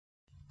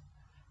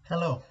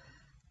Hello,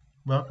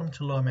 welcome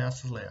to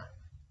Loremaster's Lair.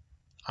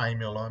 I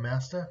am your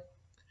Loremaster,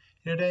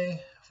 here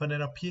today for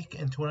another peek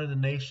into one of the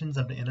nations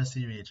of the Inner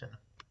Sea region.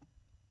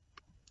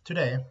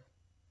 Today,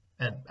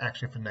 and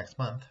actually for next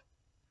month,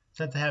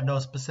 since I have no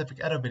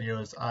specific other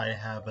videos I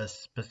have a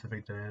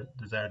specific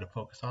desire to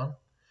focus on,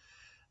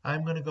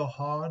 I'm going to go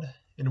hard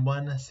in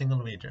one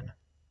single region.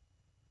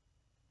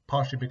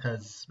 Partially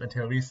because,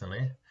 until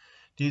recently,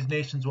 these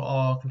nations were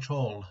all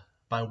controlled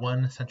by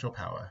one central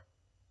power.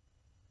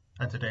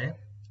 And today,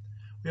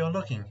 we are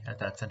looking at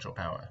that central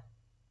power.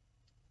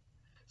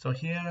 So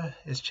here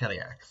is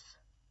Cheliax,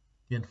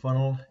 the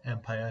infernal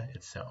empire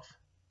itself.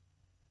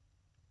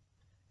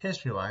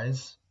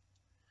 History-wise,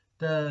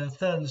 the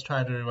Thuns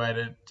try to rewrite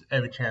it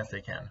every chance they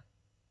can.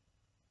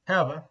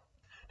 However,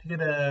 to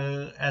get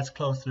as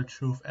close to the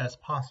truth as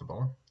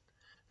possible,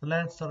 the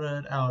land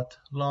started out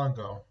long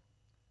ago,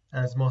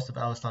 as most of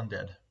Alistan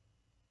did,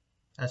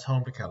 as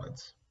home to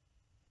Khelids,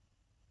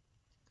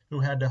 who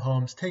had their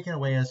homes taken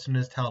away as soon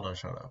as Taldor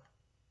showed up.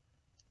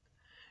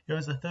 It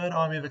was the third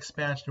army of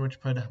expansion which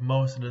put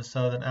most of the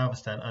southern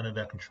Avestan under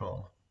their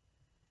control.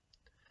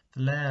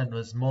 The land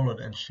was molded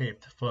and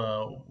shaped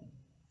for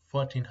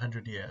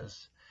 1400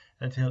 years,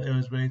 until it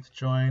was ready to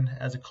join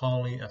as a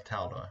colony of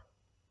Taldor,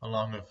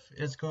 along with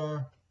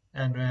Isgor,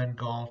 Andran,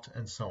 Galt,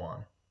 and so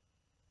on.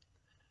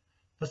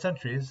 For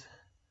centuries,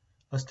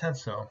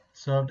 Ostenso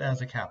served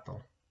as a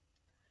capital,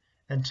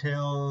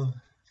 until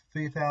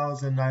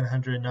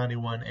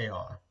 3991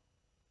 AR,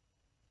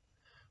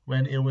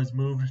 when it was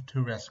moved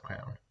to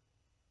Restcrown.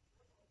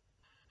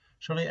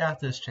 Shortly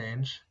after this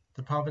change,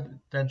 the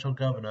providential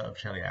governor of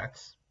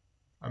Cheliax,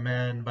 a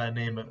man by the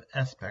name of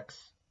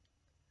Espex,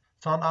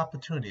 saw an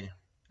opportunity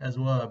as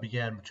war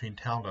began between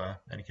Taldor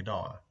and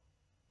Khador.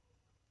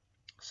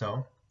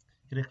 So,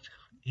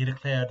 he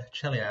declared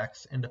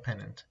Cheliax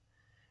independent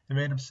and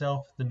made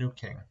himself the new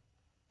king.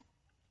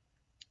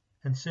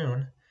 And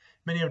soon,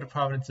 many of the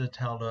provinces of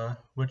Taldor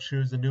would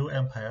choose the new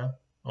empire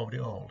over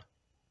the old.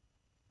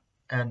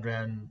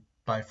 Andran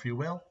by free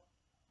will,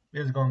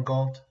 Isgor and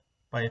Galt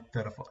by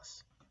third of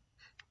force.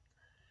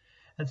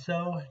 And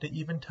so the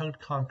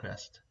even-tongued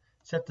conquest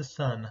set the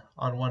sun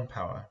on one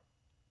power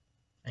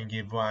and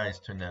gave rise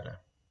to another.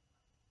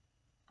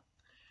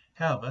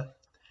 However,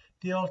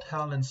 the old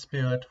Talon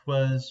spirit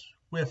was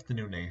with the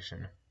new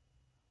nation,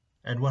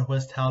 and what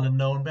was Talon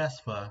known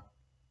best for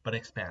but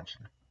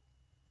expansion?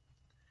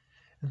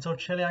 And so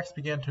Cheliax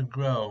began to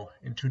grow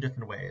in two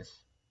different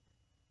ways.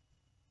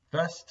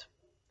 First,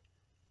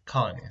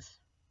 colonies.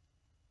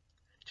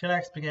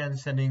 Cheliax began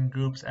sending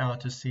groups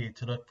out to sea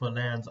to look for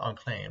lands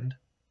unclaimed,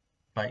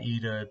 by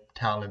either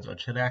Talons or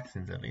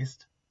Cheliaxians at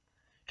least,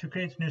 to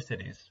create new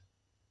cities.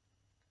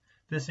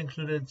 This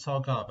included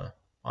Salgava,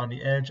 on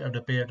the edge of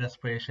the Bay of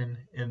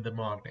Desperation in the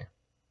Margni.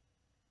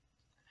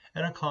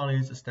 Other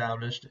colonies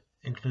established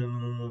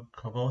include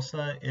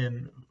Corvosa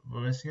in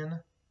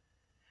Varisian,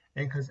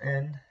 Inca's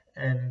End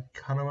and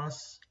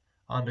Canaros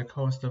on the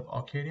coast of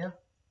Arcadia,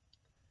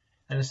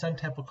 and a Sun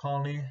Temple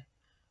colony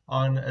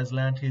on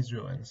Aslante's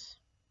ruins,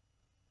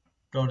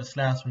 though this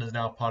last one is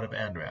now part of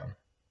Andran.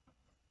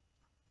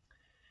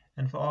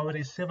 And for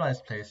already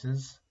civilized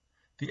places,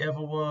 the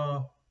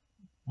Everwar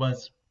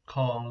was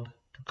called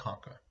to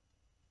conquer.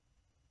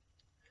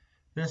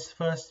 This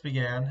first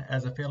began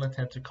as a failed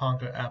attempt to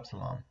conquer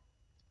Absalom,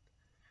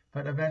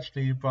 but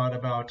eventually brought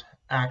about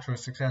actual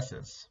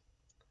successes.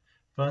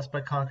 First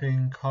by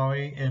conquering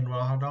Kari in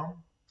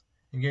Rahadam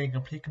and gaining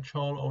complete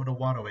control over the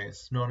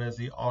waterways known as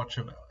the Arch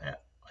of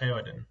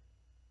Eredin.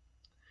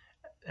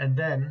 And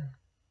then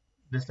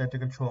this led to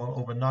control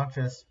over not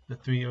just the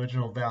three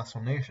original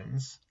vassal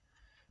nations,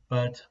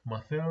 but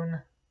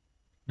Mathun,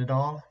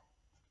 Nidal,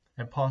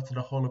 and parts of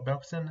the whole of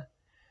Belkzen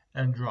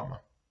and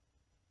Drama.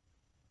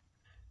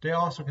 They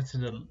also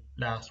considered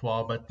last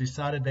war, but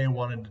decided they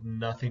wanted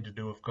nothing to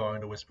do with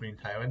guarding the Whispering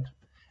Tyrant,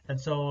 and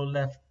so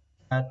left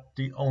at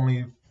the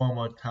only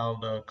former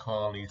Taldor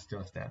colony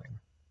still standing.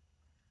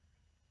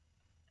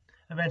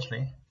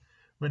 Eventually,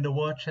 when the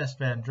war chest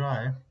ran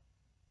dry,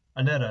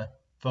 another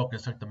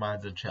focus took the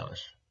minds of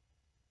Chelish.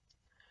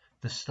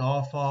 The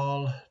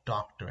Starfall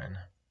Doctrine,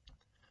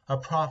 a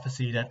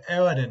prophecy that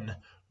Eredin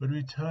would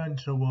return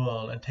to the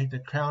world and take the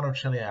crown of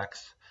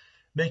Cheliax,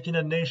 making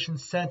the nation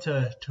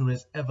center to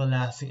his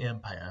everlasting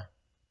empire.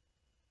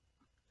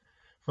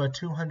 For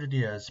 200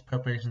 years,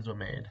 preparations were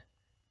made,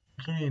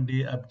 including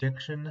the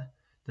abdication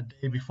the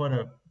day before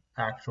the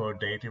actual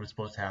date it was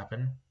supposed to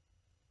happen,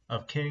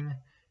 of King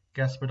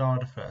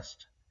Gaspadar I,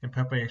 in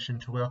preparation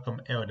to welcome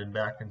Eredin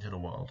back into the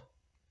world.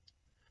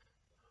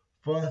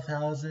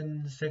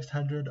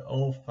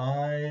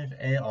 4605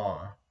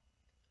 AR,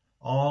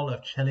 all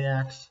of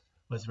Cheliax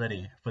was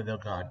ready for their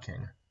god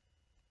king.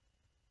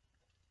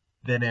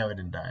 Then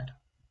Eredin died,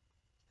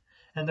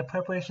 and the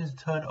preparations to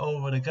turn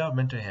over the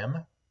government to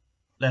him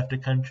left the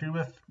country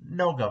with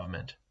no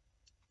government.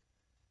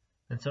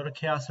 And so the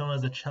chaos known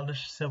as the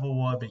Chelish Civil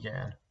War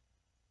began.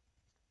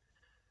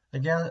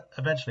 Again,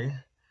 eventually,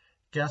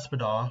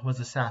 Gaspadar was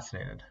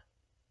assassinated,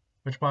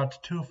 which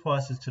brought two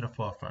forces to the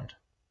forefront.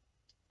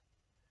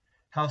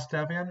 House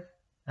Davian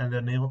and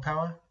their naval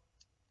power,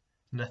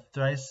 and the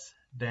thrice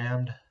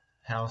damned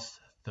House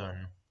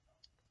Thurn.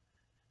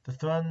 The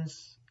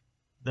Thurns,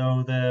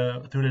 though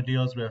through their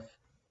deals with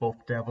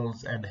both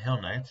devils and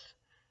Hell Knights,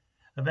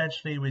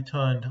 eventually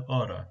returned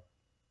order,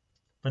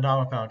 but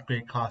not without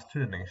great cost to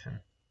the nation.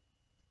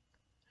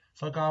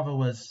 Salgava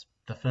was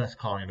the first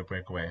colony to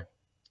break away,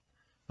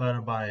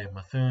 followed by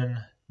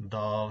Mathun,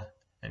 Dal,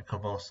 and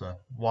Korvosa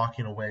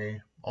walking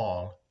away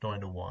all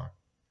during the war.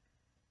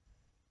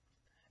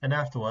 And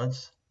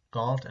afterwards,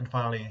 Galt and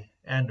finally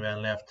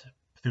Andran left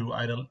through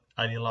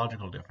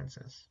ideological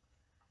differences.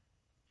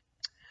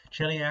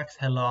 Cheliax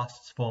had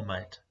lost its full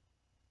might.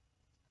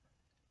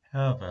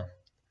 However,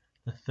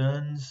 the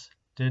Thurns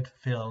did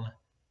fulfill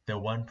their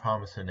one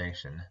promise to the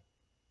nation.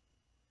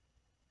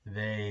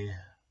 They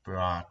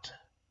brought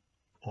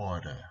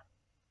order.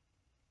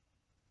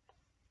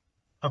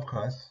 Of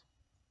course,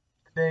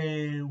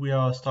 today we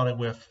are starting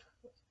with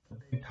a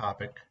big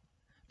topic,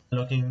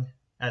 looking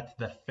at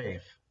the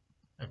faith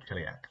of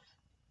Cheliax.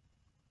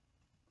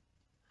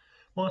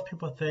 Most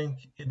people think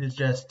it is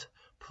just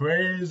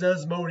praise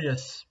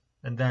Asmodeus,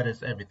 and that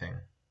is everything.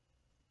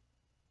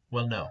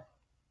 Well, no.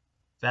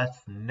 That's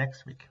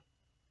next week.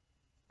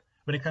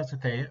 When it comes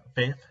to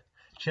faith,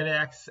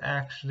 Cheliax is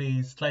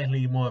actually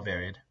slightly more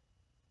varied.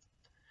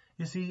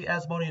 You see,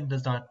 Asmodeus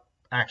does not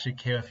actually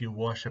care if you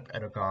worship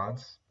other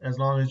gods, as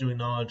long as you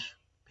acknowledge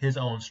his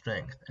own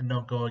strength and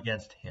don't go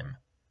against him.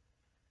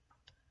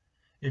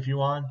 If you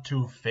want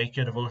to fake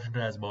your devotion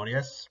to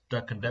Asmodeus,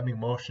 the condemning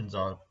motions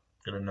are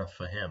good enough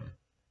for him.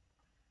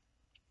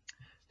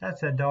 That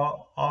said, there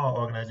are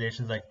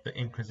organizations like the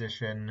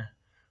Inquisition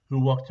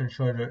who work to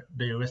ensure that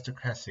the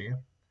aristocracy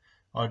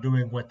are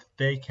doing what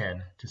they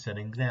can to set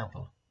an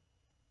example,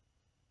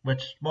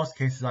 which most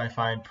cases I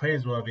find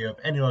praiseworthy of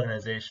any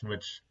organization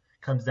which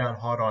comes down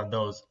harder on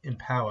those in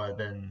power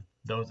than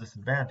those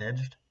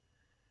disadvantaged,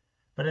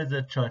 but it is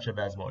the Church of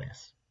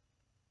Asmodeus.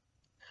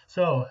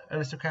 So,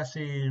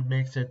 aristocracy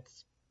makes it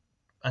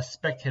a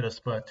spectator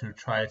sport to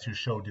try to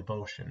show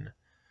devotion,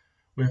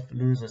 with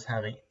losers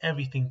having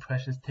everything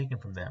precious taken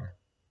from them,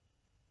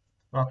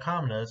 while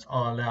commoners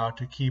are allowed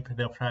to keep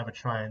their private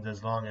shrines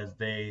as long as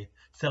they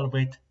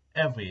celebrate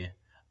every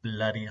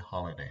bloody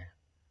holiday.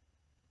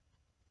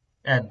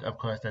 And, of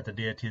course, that the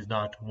deity is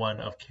not one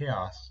of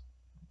chaos,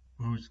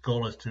 whose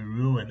goal is to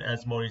ruin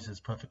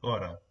Asmodeus' perfect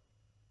order,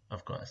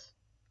 of course.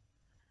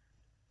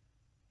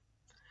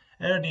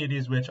 Other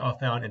deities which are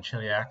found in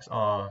Cheliax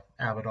are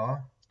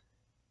Abadar,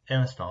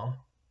 Aristal,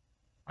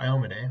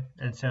 Iomade,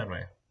 and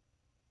Sanray.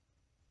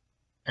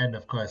 And,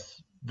 of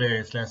course,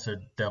 various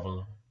lesser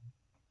devil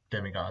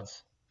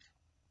demigods.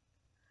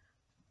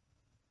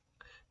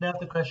 Now,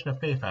 with the question of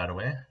faith out of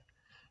the way,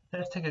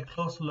 let's take a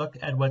closer look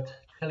at what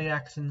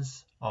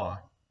Cheliaxans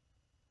are.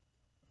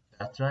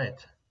 That's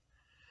right.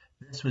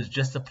 This was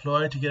just a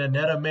ploy to get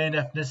another main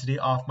ethnicity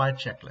off my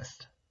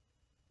checklist.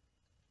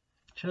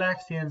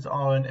 Cheliaxians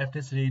are an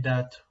ethnicity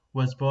that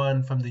was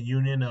born from the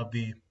union of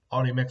the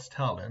already mixed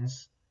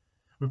Talons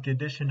with the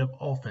addition of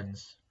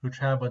Orphans who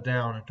traveled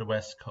down the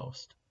west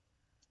coast.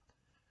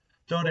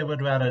 Though they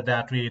would rather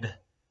that read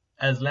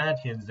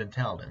Aslantians than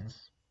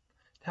Talons,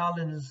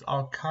 Talons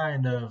are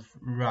kind of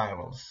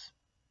rivals,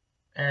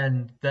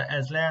 and the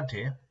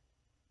Aslanti,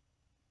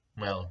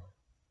 well,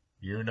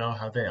 you know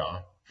how they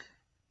are,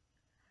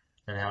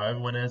 and how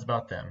everyone is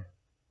about them.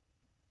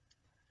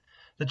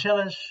 The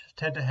Chelish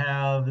tend to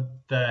have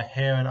the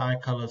hair and eye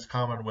colors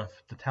common with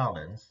the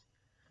Talons,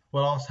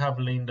 while also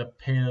having the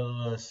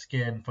paler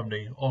skin from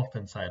the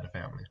Orphan side of the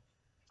family.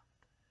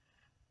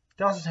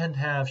 They also tend to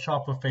have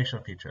sharper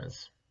facial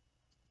features.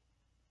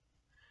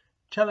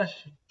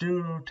 Chelish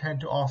do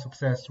tend to also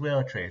possess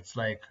rare traits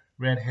like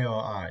red hair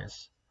or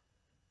eyes,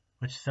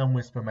 which some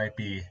whisper might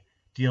be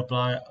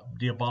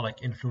diabolic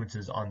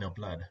influences on their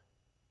blood.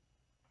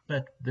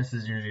 But this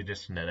is usually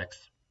just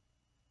genetics.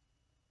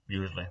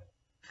 Usually.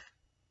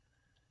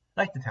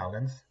 Like the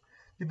Talons,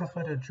 they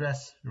prefer to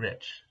dress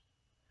rich,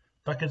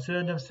 but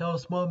consider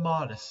themselves more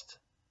modest,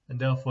 and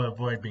therefore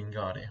avoid being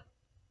gaudy.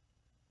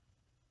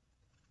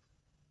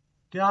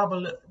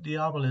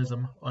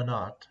 Diabolism or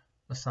not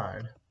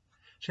aside,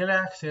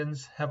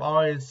 Cheliaxians have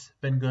always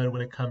been good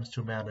when it comes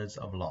to matters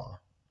of law.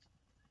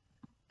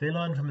 They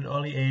learn from an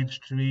early age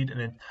to read an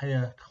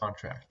entire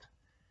contract,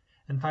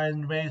 and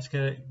find ways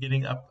to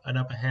getting an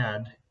upper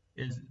hand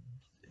in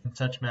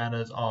such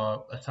matters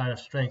are a sign of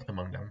strength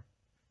among them.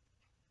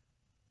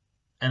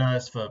 And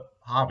as for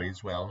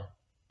hobbies, well,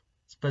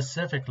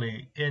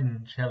 specifically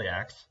in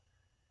Cheliax,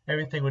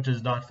 everything which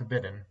is not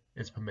forbidden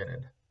is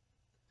permitted.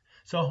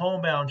 So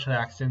homebound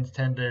Cheliaxians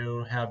tend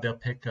to have their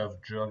pick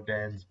of drug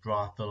dens,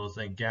 brothels,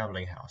 and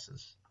gambling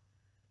houses.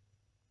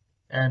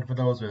 And for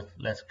those with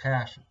less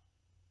cash,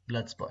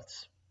 blood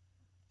sports.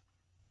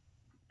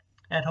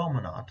 At home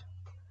or not,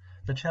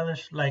 the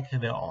Chelish like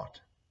their art.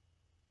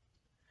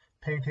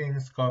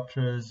 Paintings,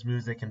 sculptures,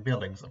 music, and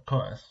buildings, of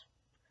course.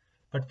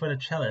 But for the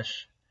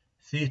Chelish,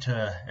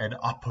 theater and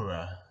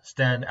opera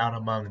stand out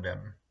among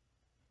them.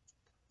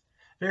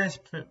 Various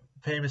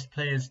famous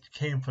plays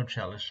came from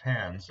Chelish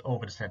hands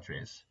over the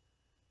centuries,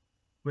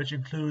 which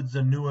includes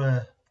the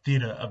newer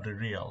theater of the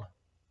real,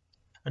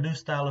 a new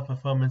style of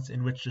performance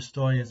in which the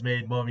story is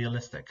made more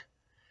realistic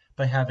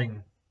by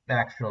having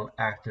actual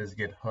actors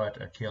get hurt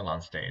or killed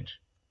on stage.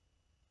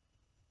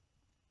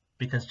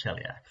 Because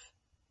Cheliax.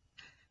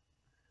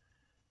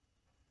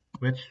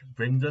 Which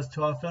brings us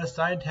to our first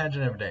side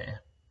tangent of the day,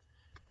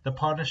 the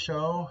part of the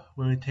show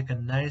where we take a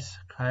nice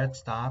quiet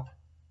stop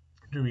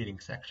in the reading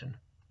section.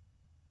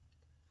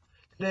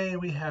 Today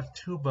we have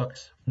two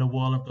books from the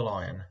world of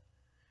Galorian,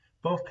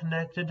 both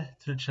connected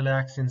to the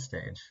Cheliaxian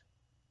stage.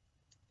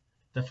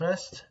 The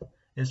first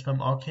is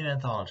from Arcane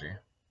Anthology,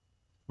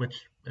 which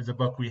is a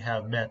book we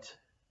have met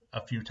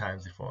a few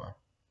times before.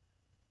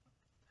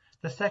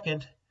 The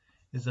second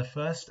is the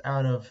first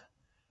out of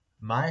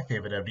my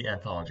favorite of the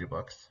anthology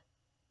books,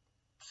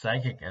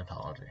 Psychic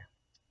Anthology,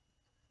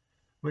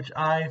 which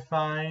I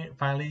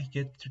finally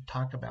get to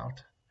talk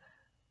about.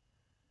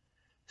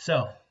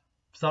 So,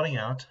 starting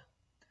out,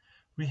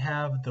 we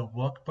have the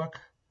workbook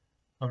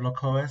of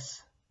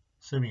Locoris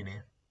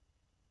Serini.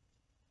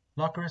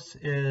 Locoris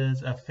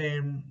is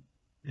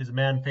a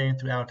man famed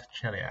throughout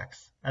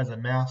Cheliax as a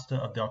master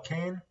of the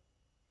arcane,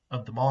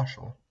 of the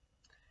martial,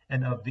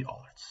 and of the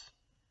arts.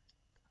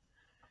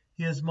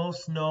 He is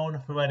most known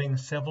for writing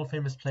several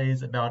famous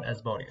plays about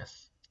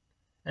Asmodeus,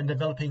 and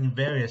developing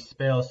various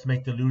spells to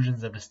make the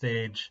illusions of the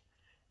stage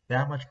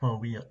that much more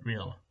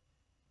real.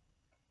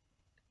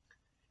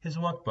 His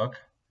workbook,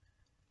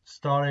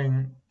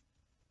 starting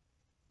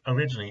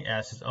originally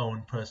as his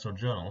own personal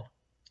journal,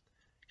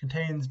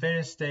 contains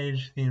various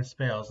stage-themed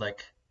spells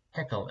like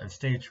heckle and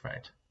stage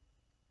fright,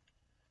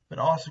 but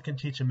also can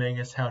teach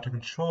Amangus how to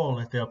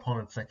control their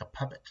opponents like a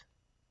puppet.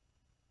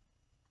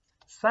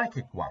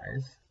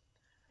 Psychic-wise,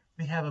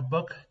 we have a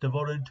book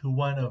devoted to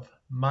one of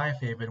my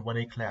favorite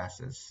 1A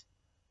classes,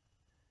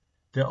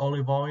 the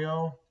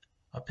Olivario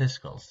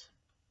Epistles.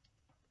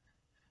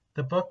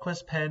 The book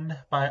was penned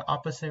by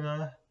opera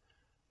singer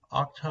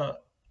Octavica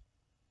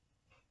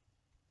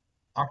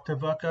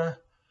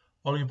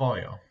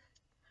Olivario,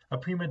 a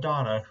prima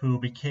donna who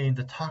became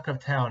the talk of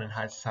town in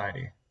high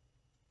society,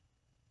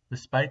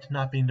 despite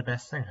not being the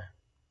best singer.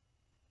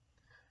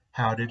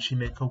 How did she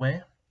make her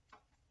way?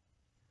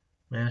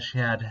 Well, she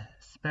had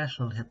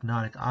special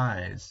hypnotic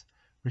eyes,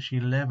 which she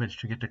leveraged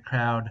to get the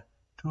crowd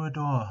to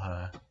adore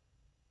her.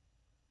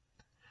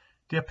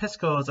 The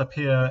epistles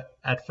appear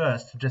at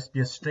first to just be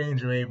a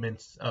strange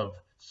arrangement of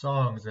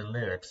songs and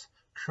lyrics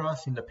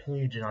crossing the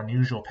page in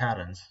unusual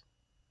patterns.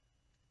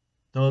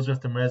 Those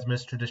with the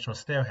mesmerist's traditional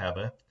stare,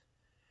 however,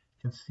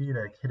 can see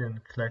their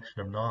hidden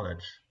collection of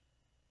knowledge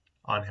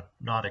on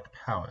hypnotic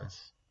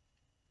powers.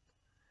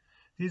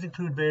 These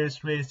include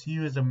various ways to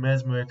use the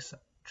mesmeric's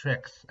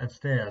tricks and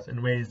stares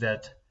in ways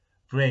that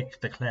break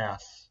the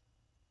class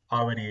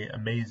already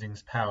amazing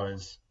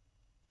powers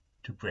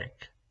to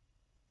break.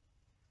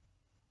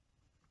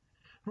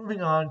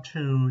 Moving on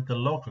to the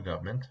local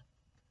government,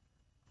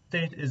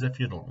 state is a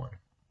feudal one,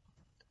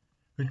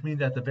 which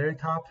means at the very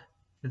top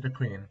is the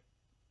Queen,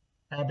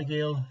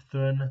 Abigail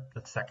Thurn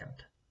II.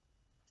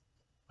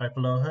 Right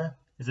below her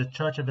is the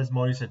Church of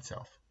Asmodeus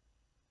itself.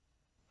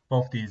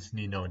 Both these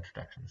need no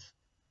introductions.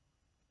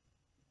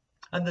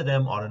 Under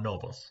them are the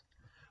nobles,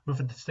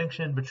 with a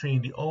distinction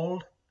between the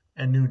old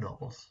and new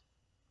nobles.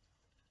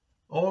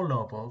 Old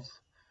nobles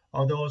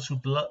are those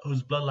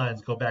whose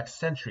bloodlines go back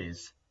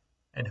centuries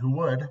and who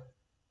would,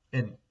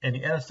 in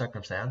any other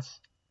circumstance,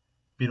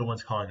 be the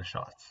ones calling the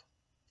shots.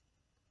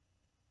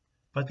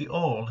 But the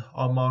old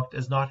are marked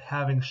as not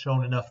having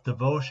shown enough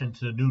devotion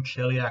to the new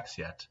Cheliax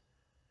yet,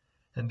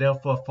 and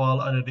therefore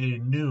fall under the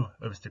new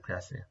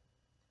aristocracy,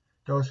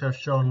 those who have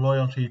shown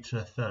loyalty to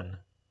the Thun,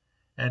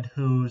 and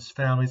whose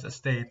families'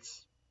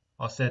 estates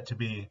are said to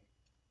be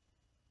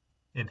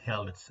in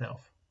hell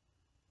itself.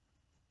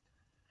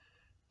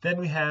 Then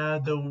we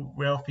have the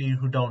wealthy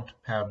who don't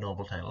have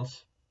noble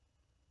titles.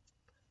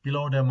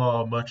 Below them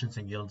are merchants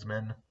and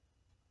guildsmen.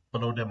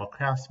 Below them are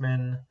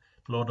craftsmen.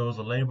 Below those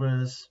are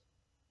laborers.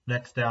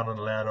 Next down on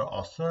the ladder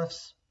are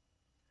serfs.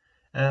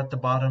 And at the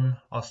bottom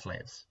are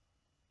slaves.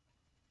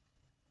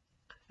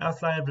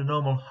 Outside of the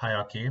normal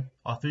hierarchy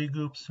are three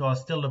groups who are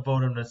still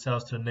devoting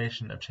themselves to the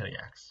nation of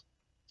Cheliax: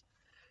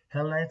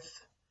 Hell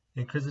Knights,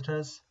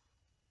 Inquisitors,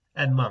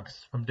 and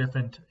monks from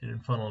different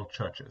infernal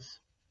churches.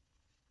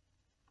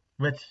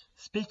 Which,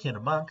 speaking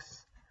of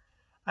monks,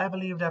 I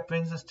believe that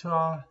brings us to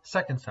our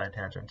second side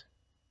tangent.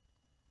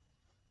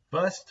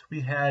 First,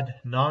 we had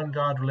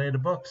non-god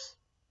related books.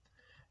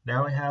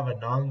 Now we have a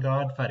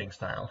non-god fighting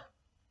style.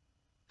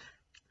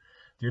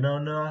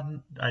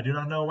 I do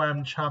not know why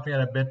I'm chomping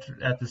at a bit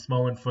at this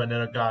moment for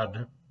another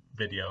god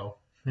video.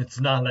 It's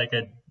not like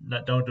I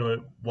don't do it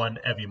one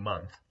every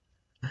month.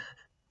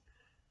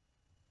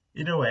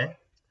 Either way,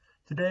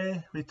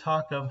 today we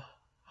talk of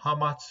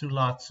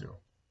Hamatsulatsu.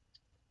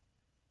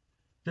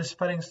 This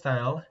fighting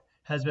style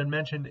has been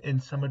mentioned in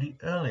some of the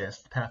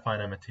earliest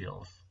Pathfinder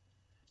materials,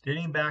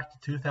 dating back to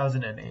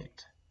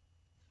 2008.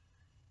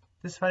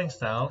 This fighting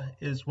style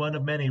is one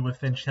of many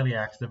within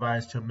Cheliax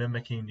devised to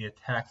mimicking the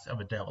attacks of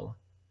a devil.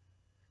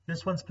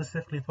 This one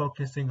specifically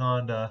focusing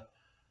on the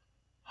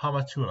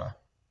Hamatula,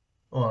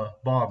 or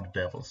barbed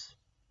devils,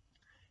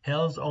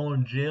 Hell's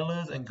own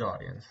jailers and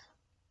guardians.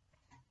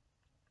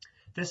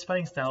 This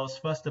fighting style was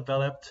first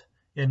developed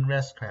in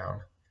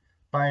Westcrown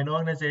by an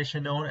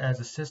organization known as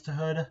the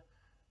Sisterhood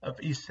of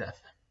Iseth,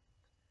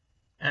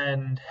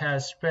 and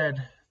has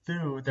spread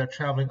through their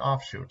traveling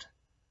offshoot,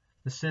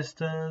 the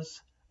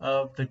Sisters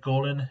of the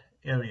Golden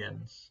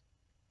Arians.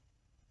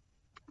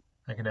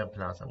 I can never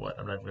pronounce that word,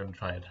 I'm not going to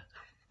try it.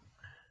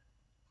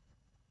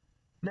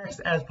 Next,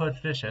 as per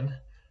tradition,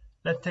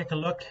 let's take a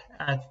look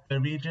at the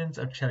regions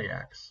of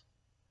Cheliax,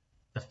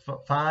 the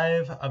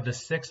 5 of the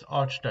 6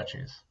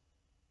 archduchies.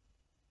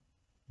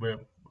 We'll,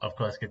 of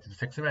course, get to the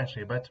 6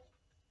 eventually, but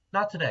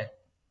not today.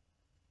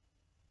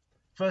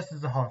 First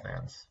is the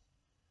Heartlands,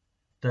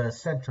 the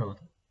central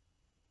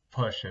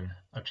portion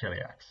of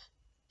Cheliax,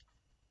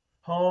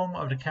 home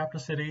of the capital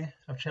city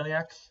of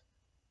Cheliax,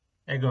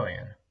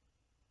 Egorian.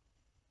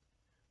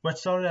 What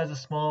started as a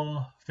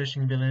small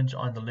fishing village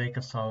on the Lake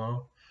of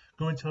Sorrow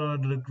grew into one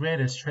of the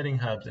greatest trading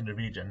hubs in the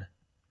region,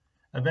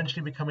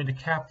 eventually becoming the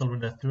capital when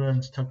the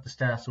Thrums took the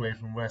staffs away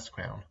from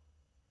Westcrown.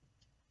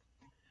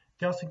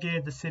 They also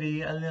gave the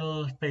city a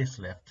little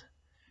facelift,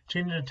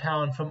 changing the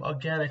town from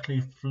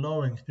organically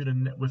flowing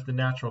through with the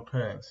natural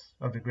curves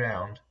of the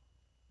ground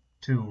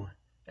to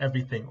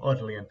everything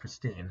orderly and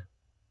pristine.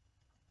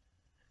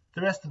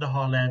 The rest of the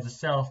Heartlands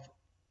itself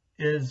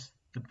is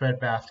the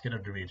breadbasket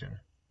of the region.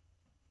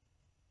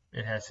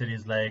 It has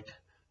cities like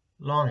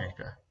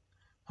Longacre,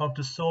 home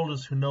to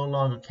soldiers who no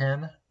longer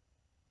can,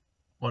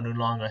 or no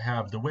longer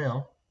have the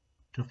will,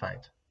 to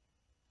fight.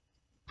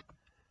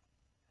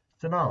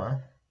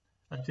 Zanala,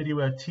 a city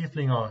where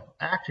tiefling are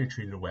actually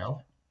treated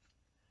well,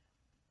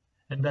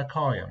 and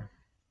Dacarium,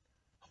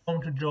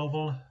 home to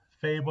jovial,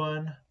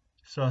 fey-born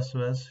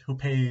sorcerers who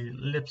pay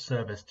lip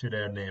service to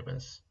their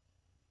neighbors.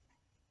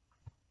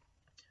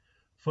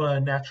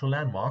 For natural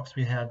landmarks,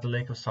 we have the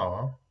Lake of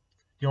Sorrow,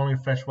 the only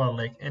freshwater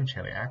lake in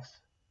Cheliax,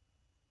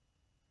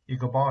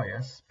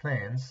 Igobarius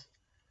Plains,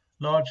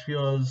 large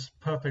fields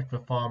perfect for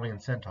farming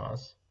and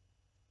centaurs,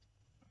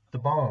 the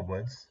Borrow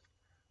Woods,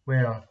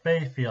 where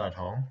fae feel at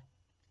home,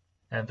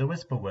 and the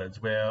Whisper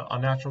Woods, where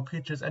unnatural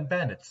creatures and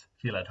bandits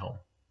feel at home.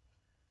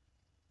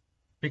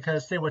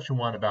 Because say what you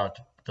want about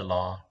the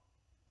law,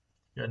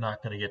 you're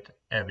not going to get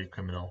every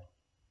criminal.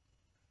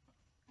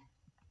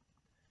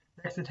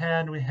 Next at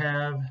hand we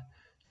have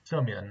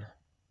Somian,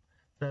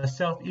 the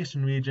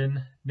southeastern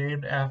region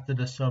named after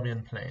the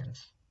Somian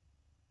Plains.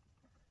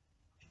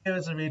 Here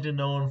is a region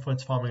known for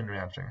its farming and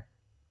ranching,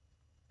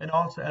 and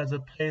also as a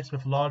place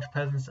with large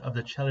presence of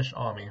the Chelish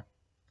army,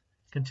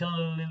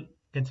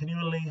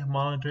 continually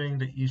monitoring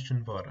the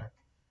eastern border.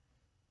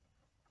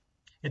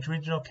 Its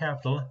regional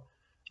capital,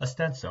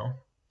 Ostenso,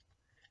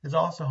 is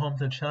also home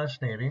to the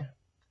Chelish Navy,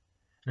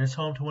 and is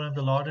home to one of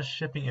the largest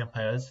shipping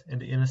empires in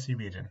the Inner Sea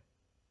region,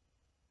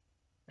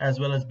 as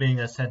well as being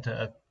a center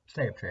of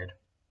slave trade.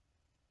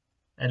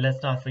 And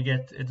let's not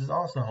forget, it is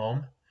also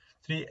home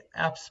to the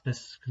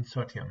Apspis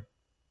Consortium.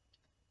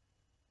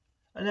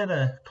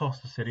 Another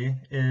coastal city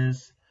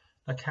is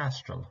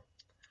Lacastral,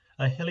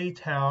 a hilly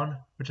town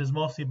which is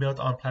mostly built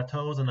on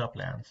plateaus and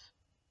uplands,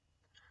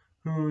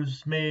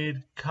 whose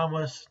made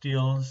commerce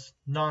deals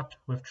not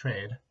with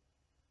trade,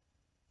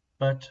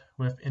 but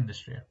with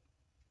industry.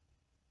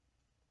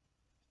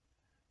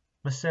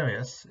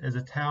 Macerius is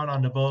a town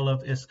on the border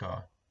of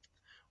Iscar,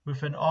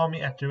 with an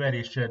army at the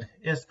ready should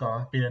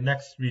Iscar be the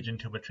next region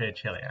to betray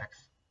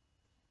Cheliax.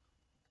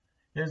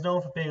 It is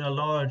known for being a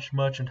large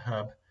merchant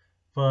hub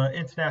for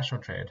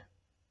international trade,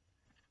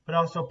 but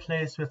also a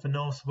place with a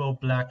noticeable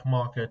black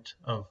market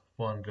of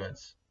foreign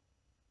goods.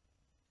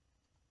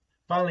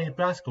 Finally,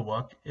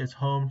 Brascowark is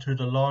home to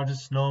the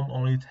largest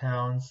gnome-only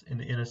towns in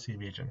the Inner Sea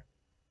region.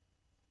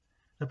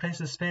 The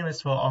place is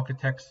famous for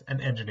architects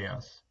and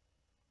engineers.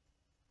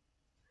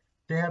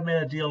 They have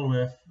made a deal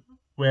with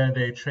where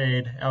they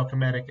trade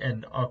alchemic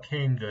and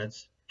arcane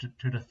goods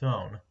to the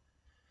throne,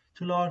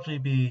 to largely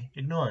be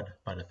ignored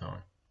by the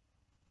throne.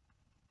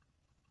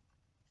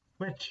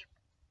 Which,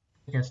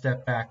 we can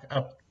step back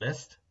up the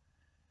list,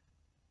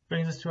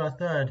 brings us to our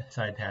third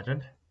side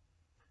tangent,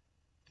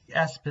 the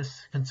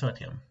Aspis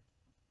Consortium.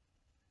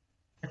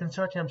 The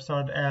Consortium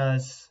started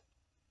as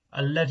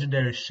a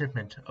legendary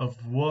shipment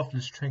of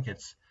worthless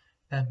trinkets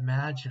that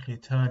magically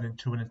turned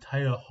into an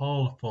entire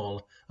hull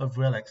full of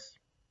relics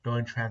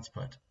during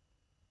transport.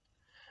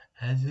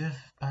 As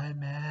if by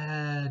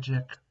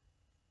magic.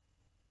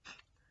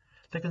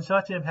 The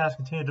Consortium has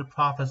continued to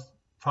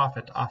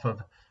profit off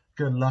of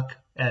good luck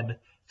and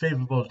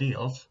favorable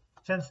deals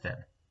since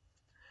then,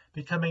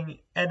 becoming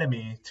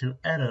enemy to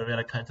other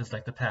relic hunters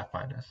like the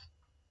Pathfinders.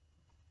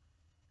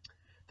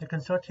 The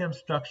Consortium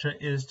structure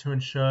is to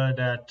ensure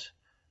that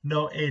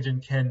no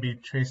agent can be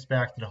traced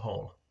back to the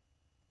whole,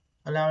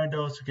 allowing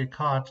those who get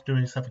caught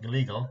doing something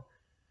illegal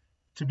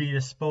to be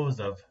disposed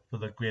of for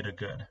the greater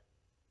good.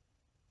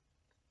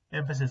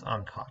 Emphasis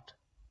on caught.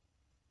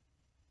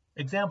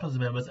 Examples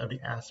of members of the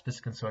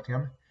Aspis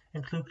Consortium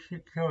include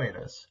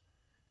curators,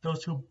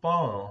 those who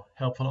borrow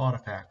helpful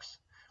artifacts,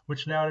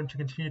 which allow them to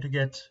continue to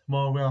get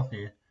more wealth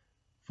in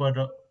for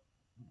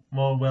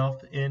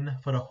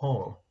the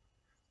whole,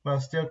 while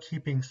still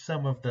keeping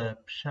some of the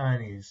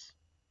shinies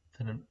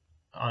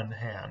on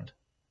hand.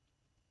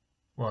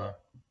 Well,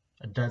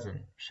 a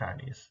dozen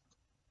shinies.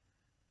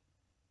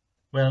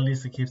 Well, at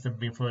least it keeps them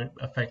being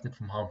affected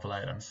from harmful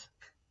items.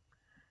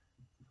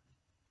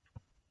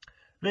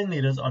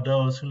 Ringleaders are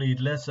those who lead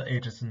lesser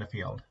agents in the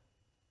field.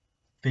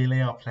 They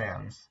lay out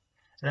plans,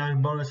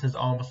 allowing bonuses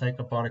almost like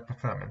bardic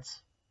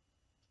preferments.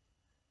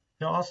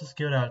 They are also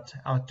skilled at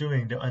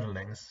outdoing their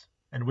underlings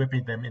and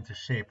whipping them into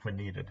shape when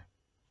needed.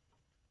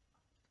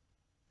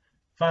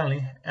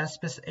 Finally,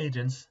 Aspis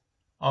agents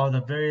are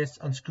the various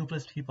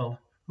unscrupulous people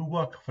who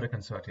work for the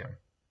Consortium.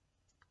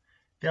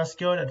 They are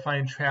skilled at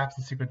finding traps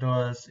and secret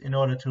doors in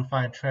order to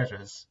find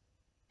treasures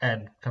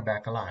and come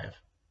back alive,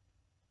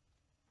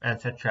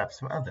 and set traps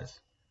for others.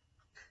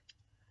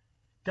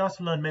 They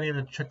also learn many of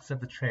the tricks of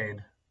the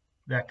trade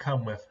that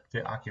come with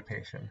their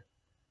occupation,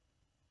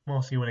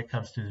 mostly when it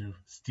comes to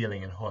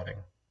stealing and hoarding.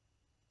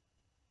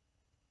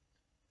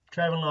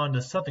 Traveling along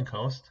the southern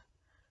coast,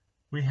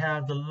 we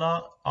have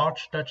the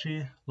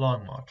Archduchy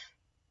Long March.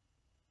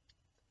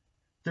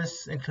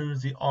 This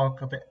includes the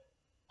Arch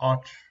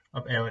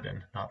of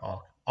Eridan,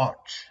 not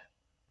Arch,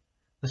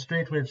 the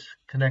strait which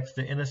connects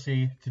the inner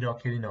sea to the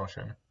Arcadian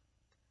Ocean,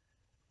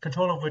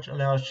 control of which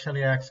allows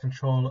Cheliax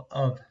control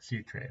of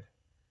sea trade.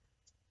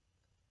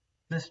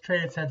 This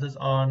trade centers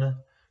on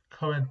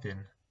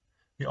Corinthian,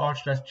 the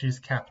Archduchy's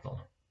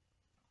capital.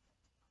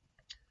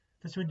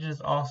 This region is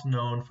also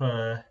known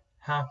for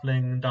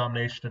halfling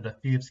domination of the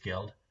Thieves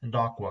Guild and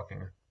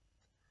dockworking,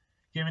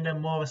 giving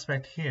them more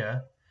respect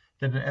here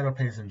than in other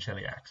places in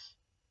Cheliax,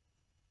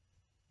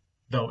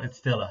 though it's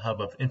still a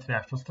hub of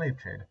international slave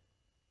trade.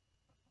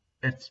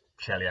 It's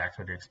Cheliax,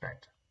 what do you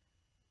expect?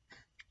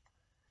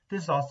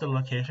 This is also the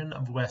location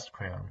of West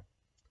Crown,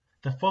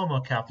 the former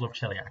capital of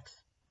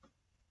Cheliax.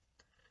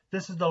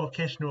 This is the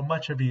location where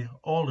much of the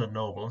older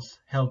nobles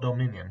held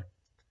dominion,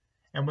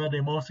 and where they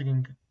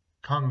mostly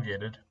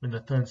congregated when the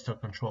Therns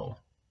took control.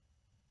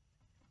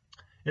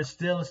 It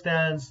still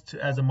stands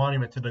as a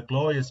monument to the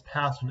glorious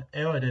past when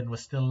Eridan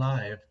was still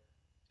alive,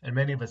 and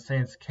many of its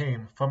saints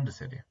came from the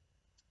city.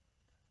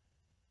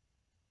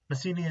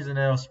 Messini is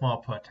now a small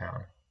port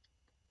town.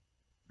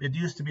 It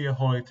used to be a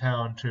holy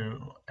town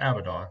to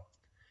Abadar,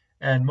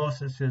 and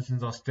most of the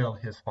citizens are still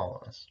his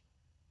followers.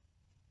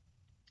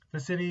 The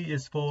city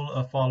is full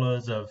of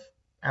followers of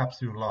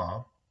absolute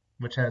law,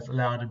 which has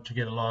allowed them to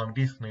get along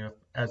decently with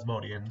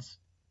Asmodeans,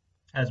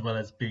 as well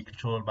as be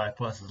controlled by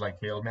forces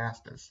like veiled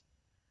masters.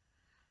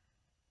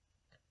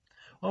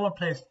 One more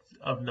place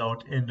of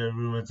note in the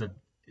ruins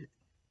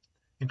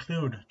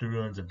include the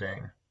ruins of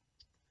Dang,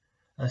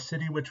 a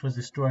city which was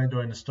destroyed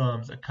during the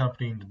storms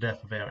accompanying the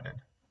death of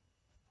Eridan.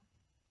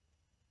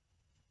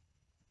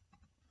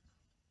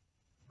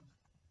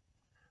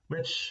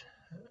 Which,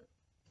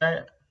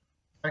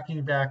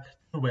 backing back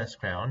to West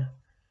Crown,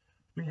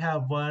 we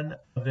have one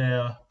of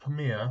their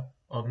premier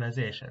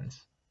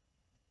organizations,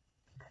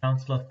 the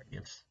Council of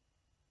Thieves.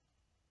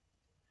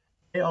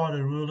 They are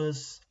the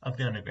rulers of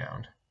the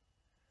underground,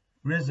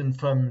 risen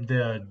from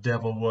their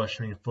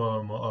devil-worshipping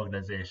former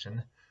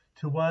organization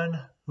to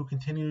one who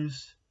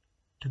continues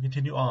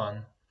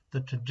on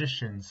the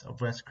traditions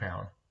of West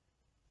Crown,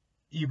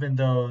 even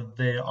though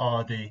they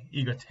are the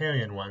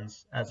egalitarian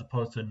ones as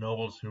opposed to the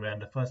nobles who ran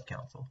the first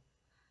council.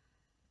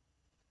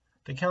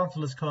 The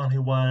council is currently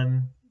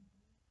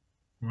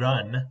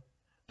run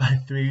by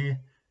 3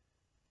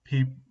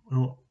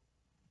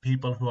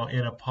 people who are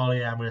in a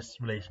polyamorous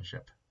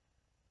relationship.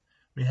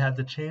 We have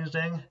the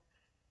changeling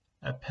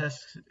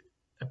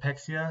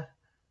Apexia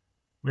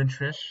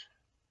Wintrish,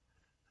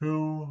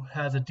 who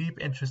has a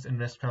deep interest in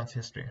West Crown's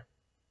history.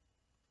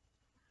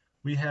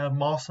 We have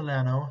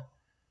Marcelano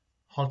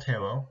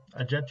Haltero,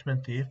 a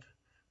gentleman thief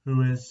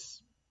who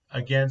is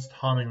against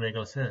harming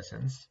regular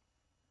citizens.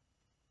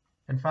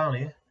 And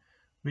finally,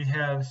 we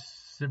have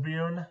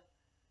Sibriun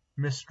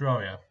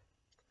Mistroia,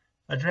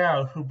 a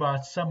drow who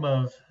brought some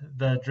of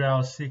the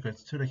drow's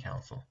secrets to the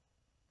council,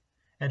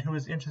 and who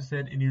is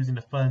interested in using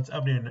the funds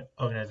of the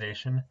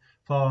organization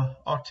for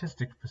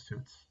artistic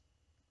pursuits.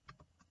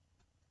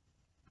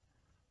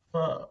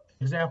 For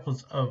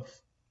examples of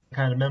the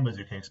kind of members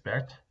you can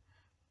expect,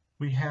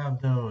 we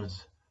have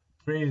those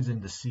brazen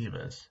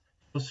deceivers,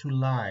 those who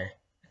lie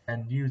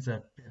and use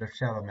a bit of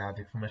shadow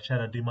magic from a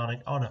shadow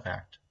demonic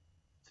artifact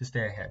to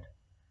stay ahead.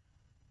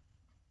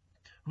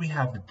 We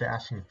have the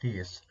dashing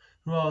thieves,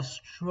 who are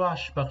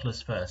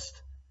swashbucklers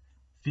first,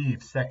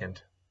 thieves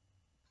second,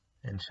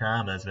 and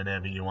charmers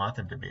whenever you want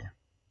them to be.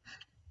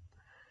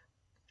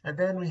 And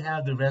then we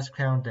have the West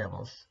Crown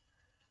Devils,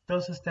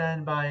 those who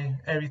stand by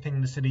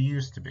everything the city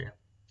used to be,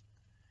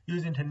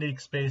 using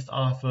techniques based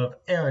off of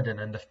Eridan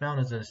and the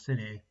founders of the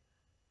city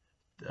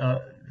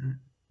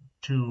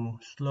to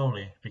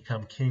slowly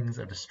become kings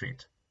of the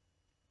street.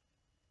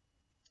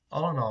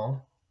 All in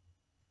all,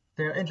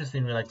 There are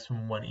interesting relics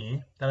from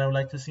 1E that I would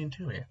like to see in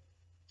 2E,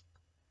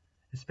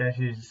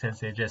 especially since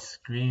they just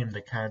scream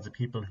the kinds of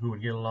people who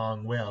would get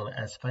along well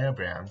as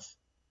firebrands.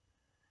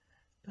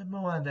 But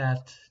more on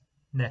that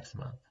next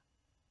month.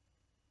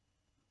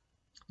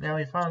 Now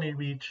we finally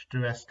reach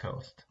the West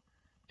Coast,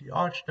 the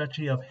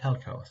Archduchy of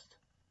Hellcoast.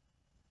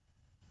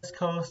 This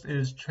coast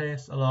is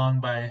traced along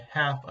by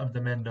half of the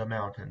Mendo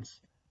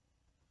Mountains.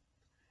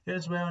 It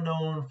is well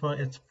known for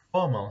its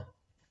former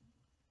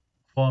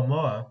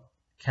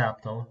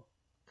capital,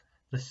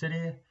 the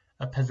city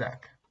of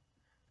Pezek,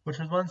 which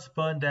was once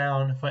burned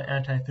down for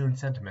anti-Thune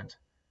sentiment,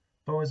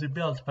 but was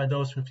rebuilt by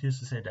those who refused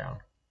to stay down.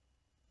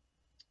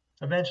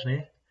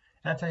 Eventually,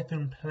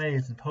 anti-Thune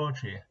plays and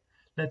poetry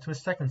led to a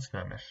second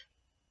skirmish,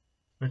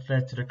 which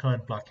led to the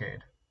current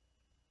blockade.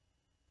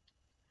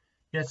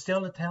 Yet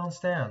still the town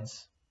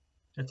stands,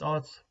 its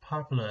arts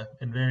popular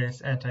in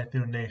various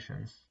anti-Thune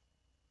nations.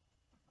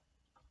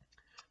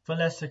 For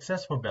less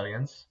successful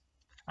rebellions,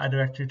 I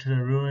direct you to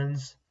the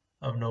ruins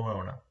of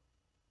Norona.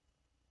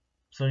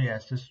 So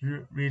yes, this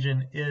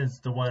region is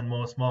the one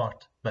most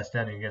marked by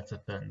standing against the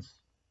Thuns.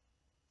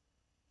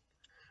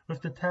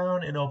 With the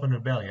town in open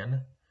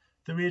rebellion,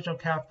 the regional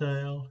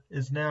capital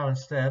is now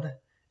instead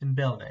in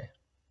Belde,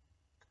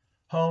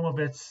 home of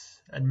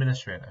its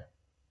administrator.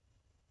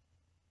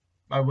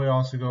 I would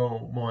also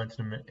go more into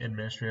the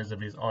administrators of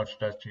these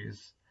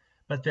archduchies,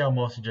 but they are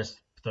mostly just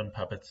Thun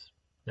puppets.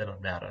 They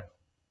don't matter.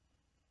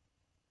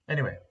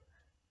 Anyway,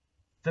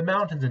 the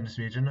mountains in this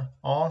region are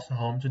also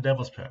home to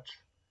Devil's Perch,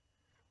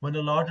 one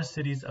of the largest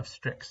cities of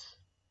Strix.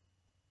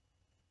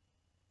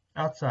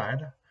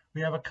 Outside,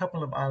 we have a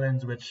couple of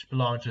islands which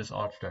belong to this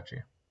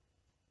archduchy.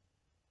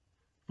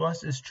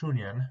 First is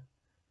Trunion,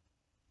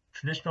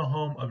 traditional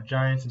home of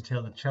giants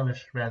until the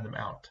Chelish ran them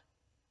out.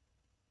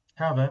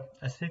 However,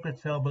 a secret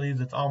cell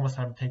believes it's almost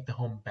time to take the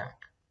home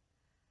back.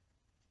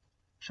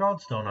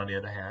 Shardstone, on the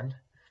other hand,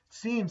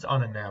 seems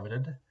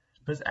uninhabited,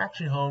 but is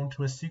actually home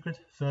to a secret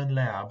Thun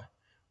lab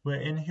where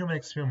inhuman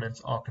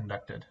experiments are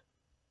conducted.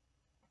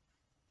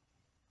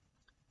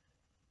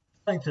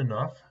 Turning to the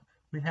north,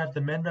 we have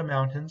the Mendo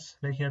Mountains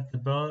making up the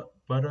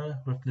border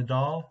with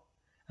Nidal,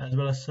 as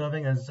well as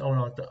serving as its own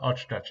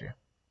archduchy.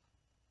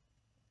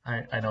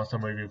 I know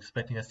some of you are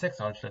expecting a sixth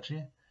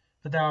archduchy,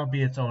 but that will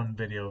be its own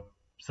video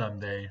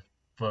someday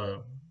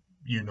for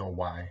you know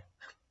why.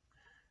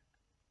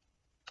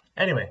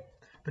 Anyway,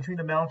 between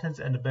the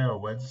mountains and the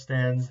Barrowwoods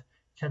stands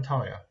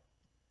Cantaria,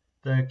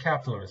 the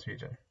capital of this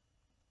region.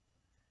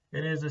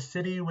 It is a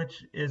city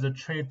which is a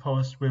trade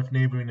post with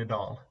neighboring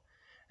Nidal,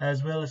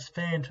 as well as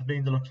famed for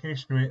being the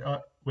location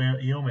where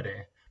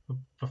Iomade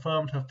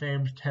performed her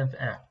famed 10th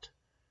act,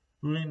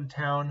 ruling the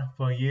town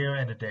for a year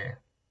and a day.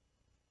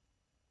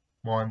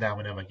 More on that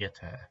whenever I get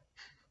to her.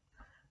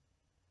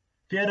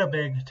 The other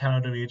big town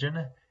of the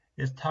region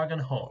is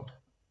Taganhold,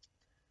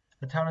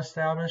 a town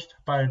established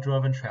by the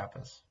Dwarven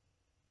trappers.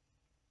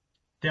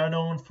 They are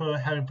known for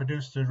having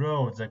produced the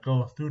roads that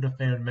go through the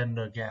famed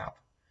Mendo Gap,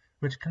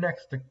 which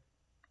connects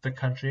the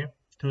country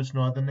to its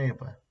northern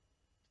neighbor,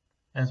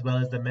 as well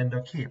as the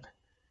Mendo Keep,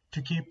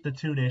 to keep the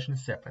two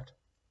nations separate.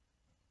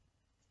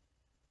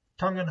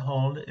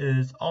 Taganhold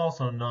is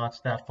also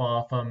not that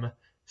far from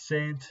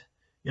St.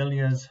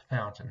 Ilya's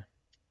Fountain,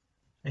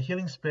 a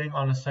healing spring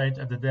on the site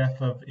of the death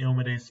of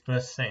Iomede's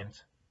first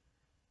saint.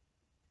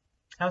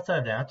 Outside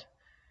of that,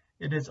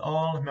 it is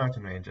all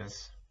mountain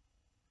ranges,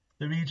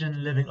 the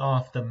region living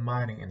off the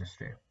mining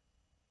industry,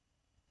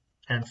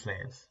 and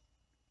slaves.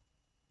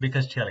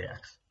 Because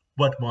Cheliax,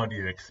 what more do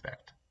you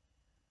expect?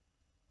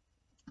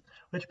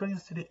 Which brings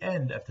us to the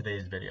end of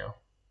today's video,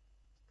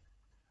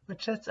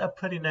 which sets up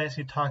pretty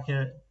nicely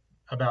talking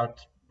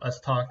about us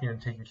talking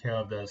and taking care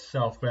of the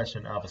Southwest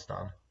in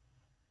Avestan.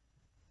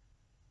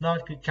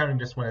 Not counting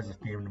this one as a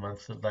themed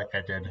month like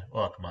I did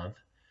Orc Month,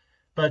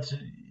 but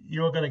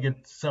you're going to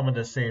get some of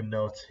the same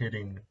notes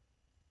hitting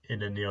in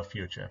the near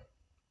future.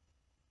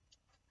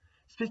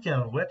 Speaking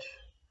of which,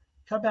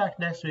 come back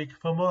next week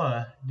for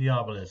more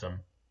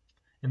Diabolism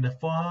in the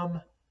form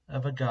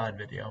of a God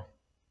video.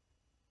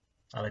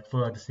 I look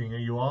forward to seeing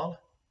you all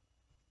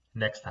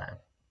next time.